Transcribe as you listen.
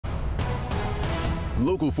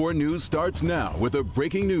Local 4 News starts now with a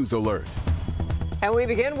breaking news alert. And we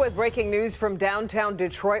begin with breaking news from downtown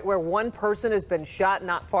Detroit, where one person has been shot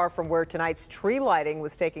not far from where tonight's tree lighting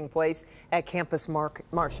was taking place at Campus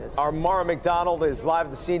Martius. Our Mara McDonald is live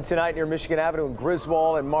at the scene tonight near Michigan Avenue in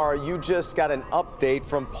Griswold. And Mara, you just got an update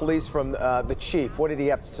from police from the chief. What did he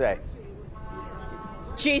have to say?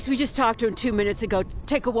 Jace, we just talked to him 2 minutes ago.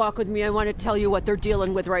 Take a walk with me. I want to tell you what they're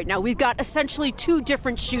dealing with right now. We've got essentially two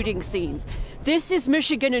different shooting scenes. This is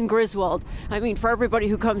Michigan and Griswold. I mean, for everybody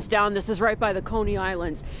who comes down, this is right by the Coney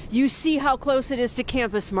Islands. You see how close it is to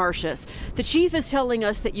Campus Martius. The chief is telling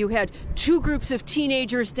us that you had two groups of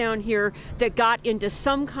teenagers down here that got into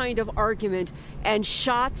some kind of argument, and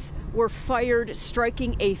shots were fired,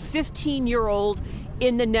 striking a 15-year-old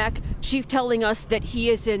in the neck. Chief telling us that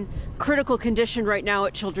he is in critical condition right now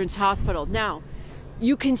at Children's Hospital. Now,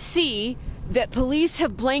 you can see that police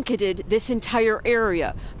have blanketed this entire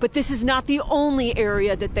area, but this is not the only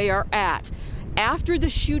area that they are at. After the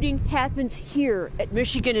shooting happens here at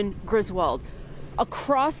Michigan and Griswold,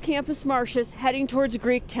 across Campus Martius, heading towards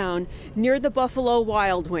Greektown, near the Buffalo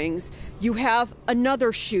Wild Wings, you have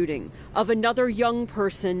another shooting of another young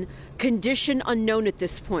person, condition unknown at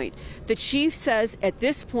this point. The chief says at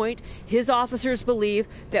this point, his officers believe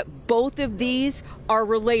that both of these are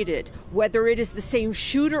related. Whether it is the same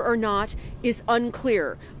shooter or not is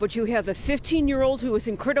unclear. But you have a 15-year-old who is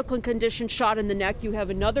in critical condition, shot in the neck. You have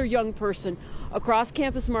another young person across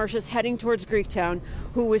Campus Martius heading towards Greektown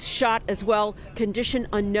who was shot as well, condition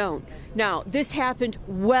unknown. Now, this happened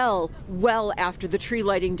well after the tree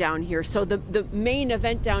lighting down here, so the main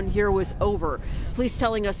event down here was over. Police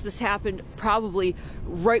telling us this happened probably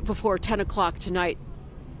right before 10 o'clock tonight.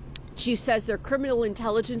 Chief says their criminal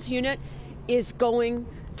intelligence unit is going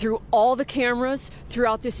through all the cameras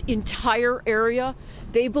throughout this entire area.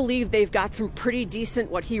 They believe they've got some pretty decent,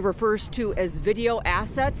 what he refers to as video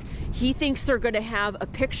assets. He thinks they're going to have a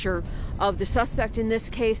picture of the suspect in this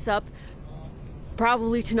case up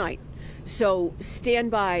probably tonight. So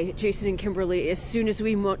stand by, Jason and Kimberly. As soon as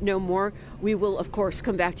we know more, we will, of course,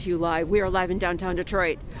 come back to you live. We are live in downtown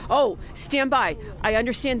Detroit. Oh, stand by. I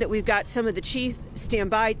understand that we've got some of the chief.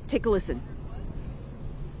 Stand by. Take a listen.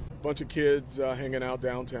 Bunch of kids hanging out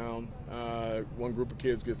downtown. One group of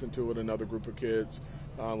kids gets into it, another group of kids.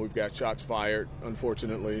 We've got shots fired,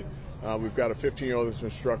 unfortunately. We've got a 15-year-old that's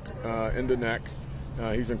been struck in the neck.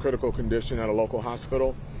 He's in critical condition at a local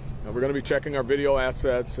hospital. We're going to be checking our video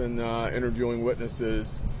assets and interviewing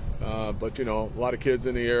witnesses. But, you know, a lot of kids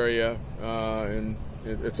in the area, and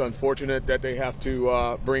it's unfortunate that they have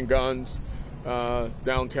to bring guns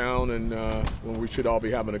downtown, and when we should all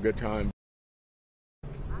be having a good time.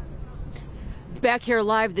 Back here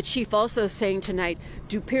live, the chief also saying tonight,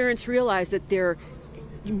 do parents realize that their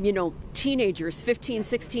teenagers, 15,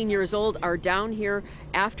 16 years old, are down here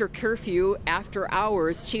after curfew, after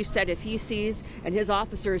hours? Chief said if he sees and his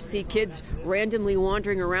officers see kids randomly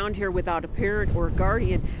wandering around here without a parent or a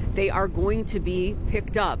guardian, they are going to be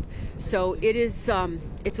picked up. So it is,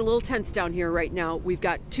 it's a little tense down here right now. We've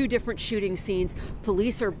got two different shooting scenes.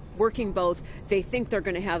 Police are working both. They think they're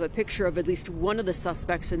going to have a picture of at least one of the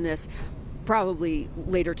suspects in this probably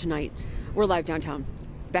later tonight. We're live downtown.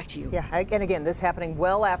 Back to you. Yeah, and again, this happening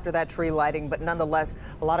well after that tree lighting, but nonetheless,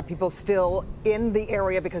 a lot of people still in the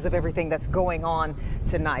area because of everything that's going on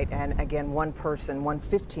tonight. And again, one person, one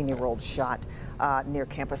 15-year-old shot near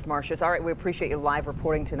Campus Martius. All right, we appreciate you live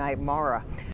reporting tonight, Mara.